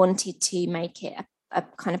we wanted to make it a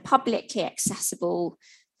kind of publicly accessible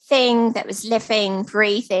thing that was living,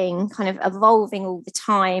 breathing, kind of evolving all the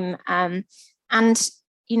time. And,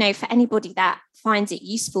 for anybody that finds it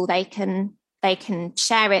useful, they can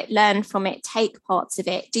share it, learn from it, take parts of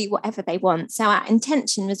it, do whatever they want. So our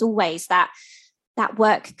intention was always that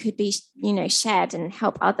work could be, shared and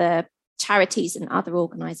help other charities and other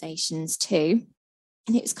organisations too.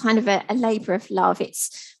 And it was kind of a labour of love.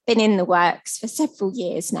 It's been in the works for several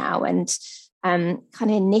years now, and kind of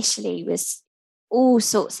initially was all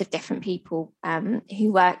sorts of different people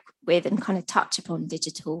who work with and kind of touch upon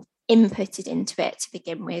digital inputted into it to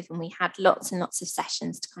begin with, and we had lots and lots of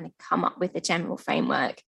sessions to kind of come up with a general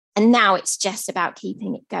framework. And now it's just about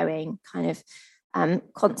keeping it going, kind of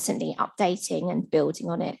constantly updating and building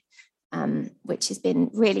on it, which has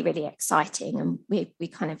been really, really exciting. And we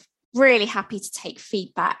kind of really happy to take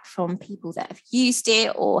feedback from people that have used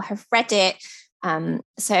it or have read it.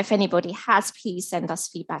 So if anybody has, please send us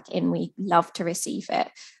feedback in. We love to receive it,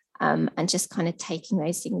 and just kind of taking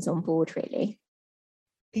those things on board, really.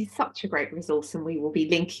 It's such a great resource, and we will be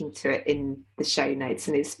linking to it in the show notes,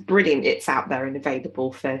 and it's brilliant. It's out there and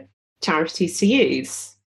available for charities to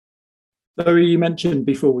use. So you mentioned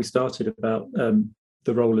before we started about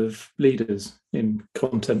the role of leaders in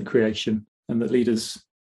content creation, and that leaders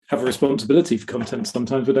have a responsibility for content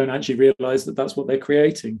sometimes but don't actually realise that that's what they're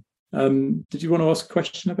creating. Did you want to ask a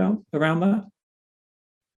question around that?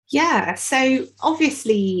 Yeah, so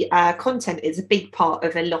obviously content is a big part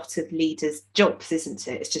of a lot of leaders' jobs, isn't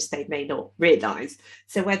it? It's just they may not realise.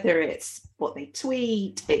 So whether it's what they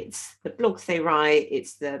tweet, it's the blogs they write,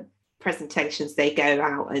 it's the presentations they go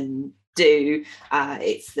out and do,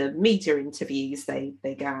 it's the media interviews they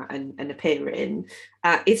go out and appear in.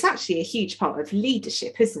 It's actually a huge part of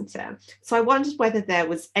leadership, isn't it? So I wondered whether there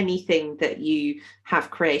was anything that you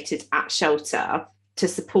have created at Shelter to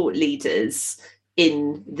support leaders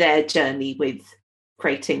in their journey with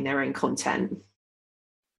creating their own content.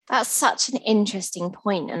 That's such an interesting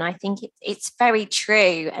point, and I think it's very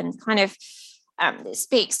true, and kind of it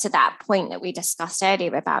speaks to that point that we discussed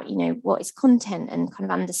earlier about, what is content and kind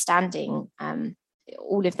of understanding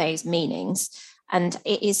all of those meanings. And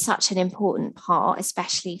it is such an important part,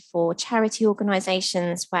 especially for charity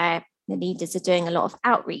organisations where the leaders are doing a lot of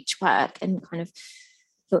outreach work and kind of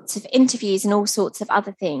lots of interviews and all sorts of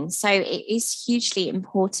other things. So it is hugely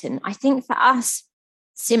important. I think for us,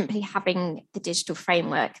 simply having the digital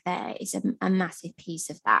framework there is a massive piece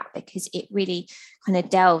of that, because it really kind of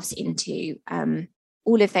delves into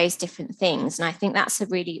all of those different things. And I think that's a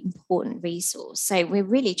really important resource. So we're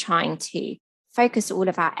really trying to focus all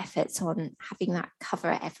of our efforts on having that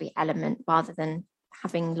cover every element rather than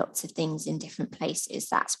having lots of things in different places.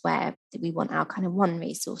 That's where we want our kind of one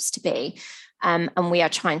resource to be. And we are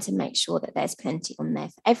trying to make sure that there's plenty on there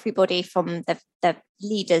for everybody, from the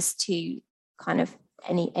leaders to kind of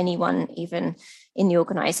anyone even in the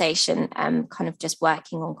organization kind of just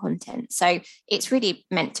working on content. So it's really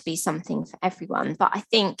meant to be something for everyone. But I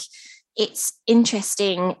think it's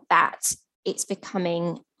interesting that it's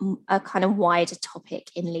becoming a kind of wider topic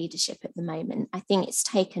in leadership at the moment. I think it's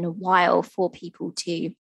taken a while for people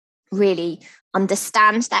to really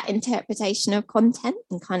understand that interpretation of content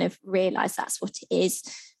and kind of realize that's what it is.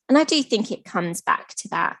 And I do think it comes back to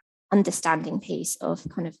that understanding piece of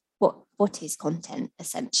kind of what is content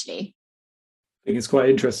essentially. I think it's quite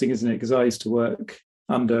interesting, isn't it? Because I used to work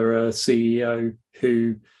under a CEO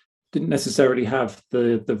who didn't necessarily have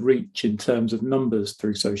the reach in terms of numbers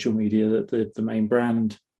through social media that the main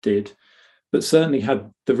brand did, but certainly had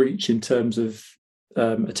the reach in terms of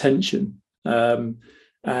attention.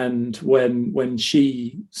 And when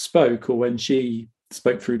she spoke, or when she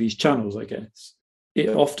spoke through these channels, I guess, it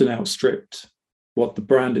often outstripped what the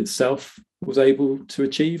brand itself was able to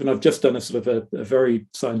achieve. And I've just done a sort of a very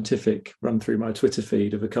scientific run through my Twitter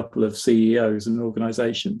feed of a couple of CEOs and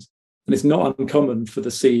organizations. And it's not uncommon for the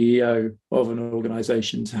CEO of an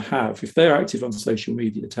organization to have, if they're active on social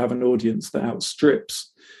media, to have an audience that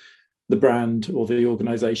outstrips the brand or the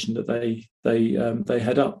organization that they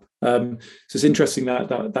head up. So it's interesting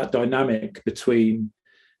that dynamic between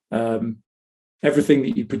everything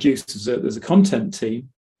that you produce as a content team,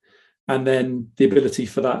 and then the ability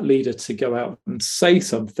for that leader to go out and say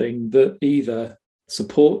something that either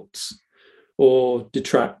supports or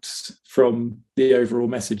detracts from the overall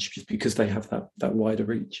message, just because they have that wider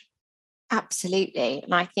reach. Absolutely.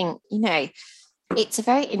 And I think, it's a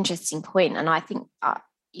very interesting point. And I think,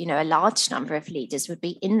 a large number of leaders would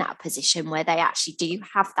be in that position where they actually do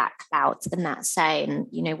have that clout and that say, and,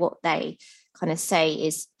 what they kind of say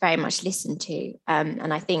is very much listened to.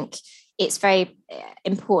 And I think it's very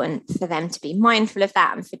important for them to be mindful of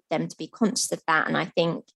that and for them to be conscious of that. And I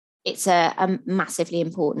think it's a massively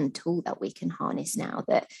important tool that we can harness now,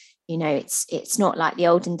 that, it's not like the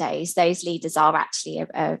olden days. Those leaders are actually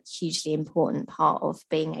a hugely important part of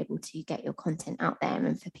being able to get your content out there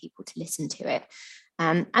and for people to listen to it.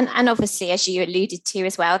 And obviously, as you alluded to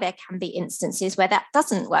as well, there can be instances where that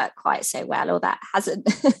doesn't work quite so well, or that hasn't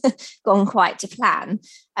gone quite to plan.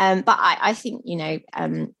 But I think,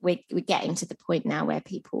 we're getting to the point now where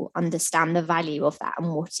people understand the value of that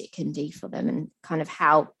and what it can do for them, and kind of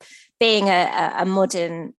how being a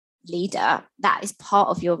modern leader, that is part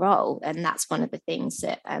of your role. And that's one of the things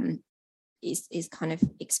that is kind of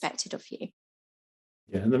expected of you.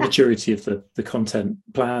 Yeah, and the maturity of the content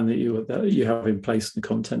plan that you have in place, the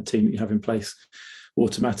content team that you have in place,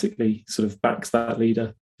 automatically sort of backs that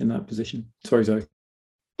leader in that position. Sorry, Zoe. It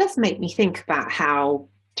does make me think about how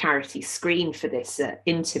charities screen for this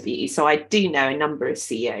interview. So I do know a number of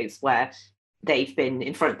CEOs where they've been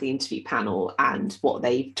in front of the interview panel, and what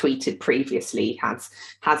they've tweeted previously has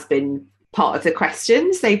been part of the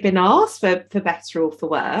questions they've been asked, for better or for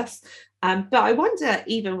worse. But I wonder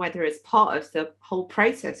even whether, as part of the whole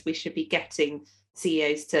process, we should be getting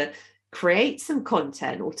CEOs to create some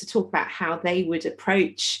content, or to talk about how they would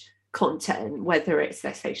approach content, whether it's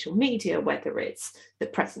their social media, whether it's the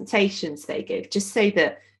presentations they give, just so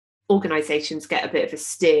that organisations get a bit of a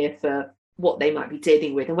steer for what they might be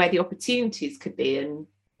dealing with and where the opportunities could be, and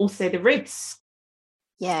also the risks.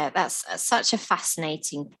 Yeah, that's such a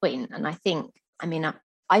fascinating point. And I think,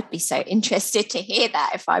 I'd be so interested to hear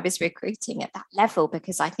that if I was recruiting at that level,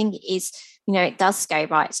 because I think it is, it does go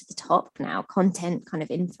right to the top now. Content kind of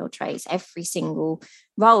infiltrates every single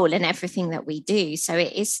role and everything that we do. So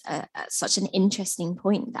it is such an interesting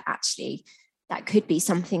point that actually that could be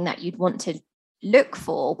something that you'd want to look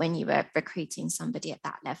for when you were recruiting somebody at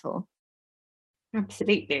that level.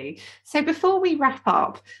 Absolutely. So before we wrap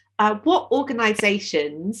up, what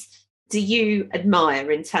organisations do you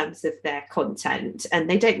admire in terms of their content? And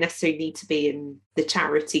they don't necessarily need to be in the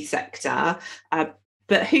charity sector,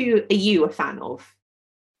 but who are you a fan of?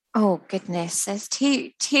 Oh goodness, there's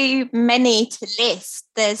too many to list.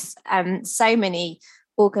 There's so many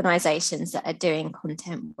organisations that are doing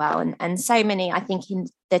content well, and so many, I think, in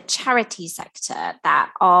the charity sector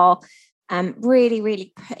that are really,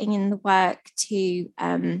 really putting in the work to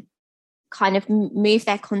kind of move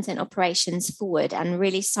their content operations forward and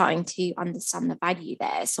really starting to understand the value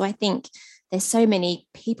there. So I think there's so many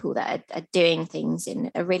people that are doing things in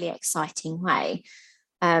a really exciting way.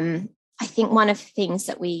 I think one of the things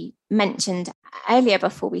that we mentioned earlier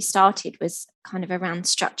before we started was kind of around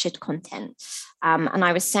structured content. And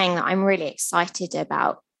I was saying that I'm really excited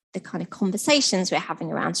about the kind of conversations we're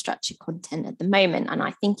having around structured content at the moment. And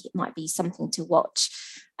I think it might be something to watch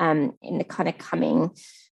in the kind of coming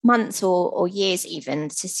months or years even,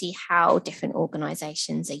 to see how different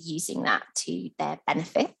organisations are using that to their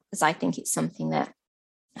benefit, because I think it's something that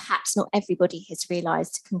perhaps not everybody has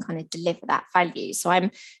realised can kind of deliver that value. So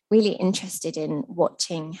I'm really interested in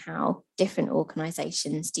watching how different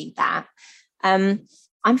organisations do that.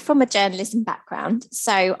 I'm from a journalism background,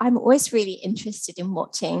 so I'm always really interested in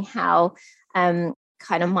watching how kind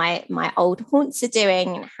of my old haunts are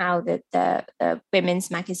doing, and how the women's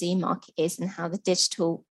magazine market is, and how the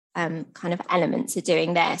digital kind of elements are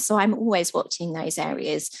doing there. So I'm always watching those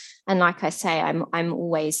areas. And like I say, I'm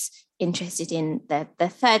always interested in the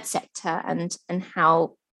third sector and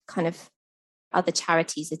how kind of other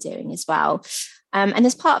charities are doing as well. And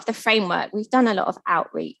as part of the framework, we've done a lot of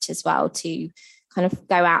outreach as well to kind of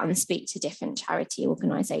go out and speak to different charity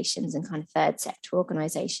organisations and kind of third sector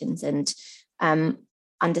organisations, and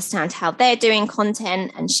understand how they're doing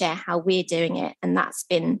content and share how we're doing it. And that's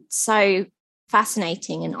been so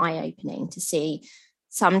fascinating and eye-opening to see.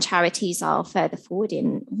 Some charities are further forward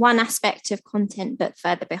in one aspect of content, but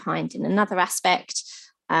further behind in another aspect.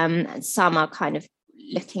 And some are kind of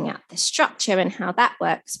looking at the structure and how that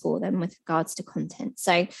works for them with regards to content.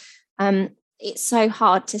 So it's so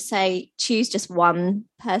hard to say, choose just one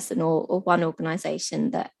person or one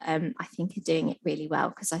organisation that I think are doing it really well,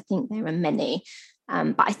 because I think there are many.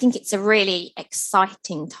 But I think it's a really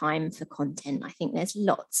exciting time for content. I think there's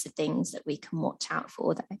lots of things that we can watch out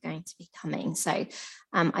for that are going to be coming. So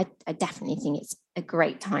I definitely think it's a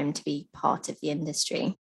great time to be part of the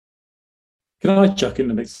industry. Can I chuck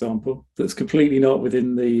in an example that's completely not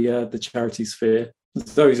within the charity sphere?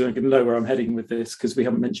 Those are going to know where I'm heading with this, because we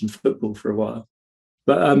haven't mentioned football for a while.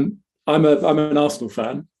 But I'm an Arsenal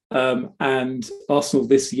fan. And Arsenal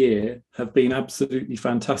this year have been absolutely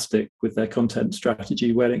fantastic with their content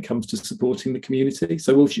strategy when it comes to supporting the community.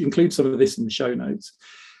 So we'll include some of this in the show notes.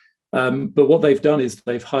 But what they've done is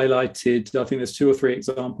they've highlighted, I think there's 2 or 3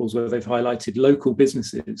 examples where they've highlighted local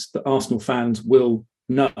businesses that Arsenal fans will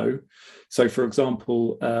know. So, for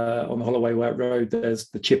example, on the Holloway Road, there's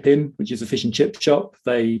the Chip In, which is a fish and chip shop.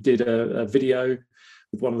 They did a video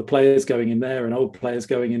with one of the players going in there and old players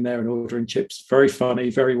going in there and ordering chips. Very funny,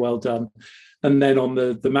 very well done. And then on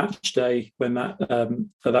the match day, when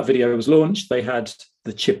that video was launched, they had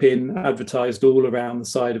the Chip In advertised all around the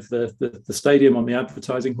side of the stadium on the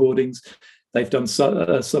advertising hoardings. They've done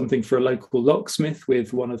something for a local locksmith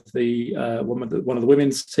with one of the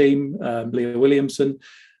women's team, Leah Williamson,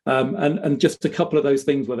 and just a couple of those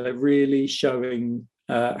things where they're really showing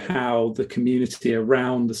how the community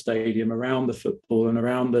around the stadium, around the football, and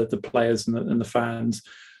around the players and the fans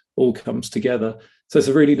all comes together. So it's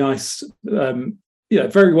a really nice,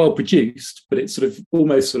 very well produced, but it's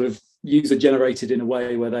almost user generated in a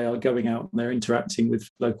way where they are going out and they're interacting with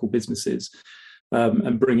local businesses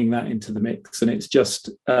and bringing that into the mix. And it's just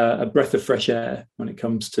a breath of fresh air when it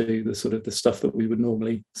comes to the stuff that we would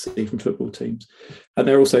normally see from football teams. And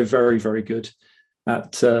they're also very, very good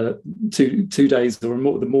at 2 days or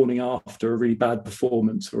more, the morning after a really bad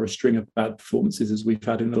performance or a string of bad performances as we've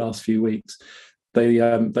had in the last few weeks. They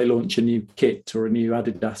launch a new kit or a new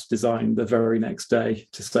Adidas design the very next day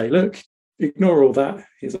to say, look, ignore all that.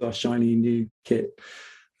 Here's our shiny new kit.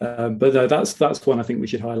 But no, that's one I think we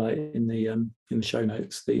should highlight in the show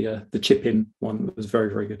notes. The Chip In one was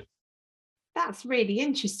very, very good. That's really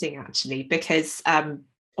interesting, actually, because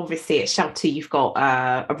obviously at Shelter you've got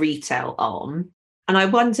a retail arm, and I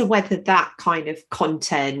wonder whether that kind of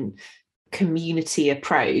content community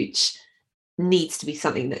approach needs to be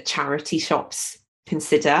something that charity shops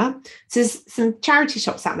consider. So there's some charity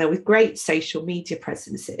shops out there with great social media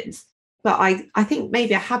presences, but I think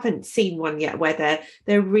maybe I haven't seen one yet where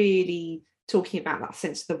they're really talking about that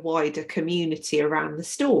sense of the wider community around the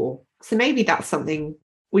store. So maybe that's something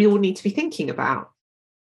we all need to be thinking about.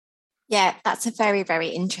 Yeah, that's a very, very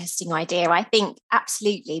interesting idea. I think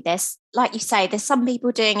absolutely there's, like you say, there's some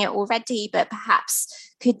people doing it already, but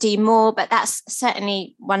perhaps could do more. But that's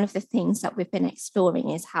certainly one of the things that we've been exploring,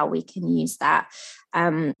 is how we can use that.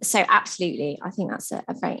 So absolutely, I think that's a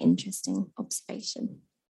very interesting observation.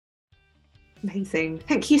 Amazing.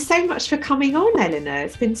 Thank you so much for coming on, Eleanor.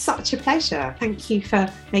 It's been such a pleasure. Thank you for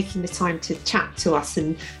making the time to chat to us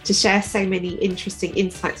and to share so many interesting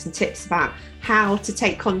insights and tips about how to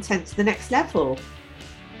take content to the next level.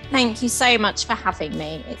 Thank you so much for having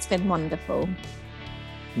me. It's been wonderful.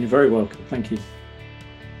 You're very welcome. Thank you.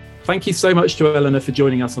 Thank you so much to Eleanor for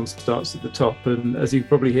joining us on Starts at the Top. And as you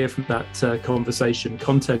probably hear from that conversation,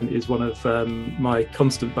 content is one of my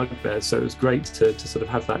constant bugbears. So it was great to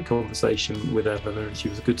have that conversation with Eleanor, and she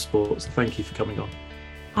was a good sport. So thank you for coming on.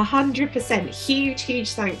 100%.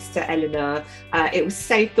 Huge thanks to Eleanor. It was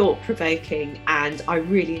so thought-provoking, and I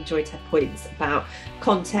really enjoyed her points about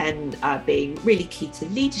content being really key to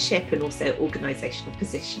leadership and also organisational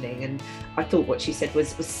positioning. And I thought what she said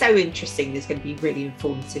was so interesting. It's going to be really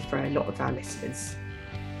informative for a lot of our listeners.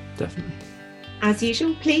 Definitely. As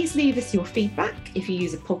usual, please leave us your feedback if you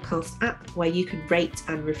use a podcast app where you can rate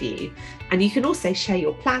and review. And you can also share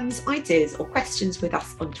your plans, ideas or questions with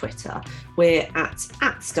us on Twitter. We're at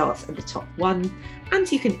starts@the-top1,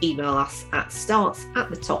 and you can email us at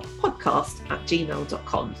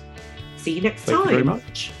starts@the-top-podcast@gmail.com. See you next time. Thank you very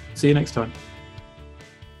much. See you next time.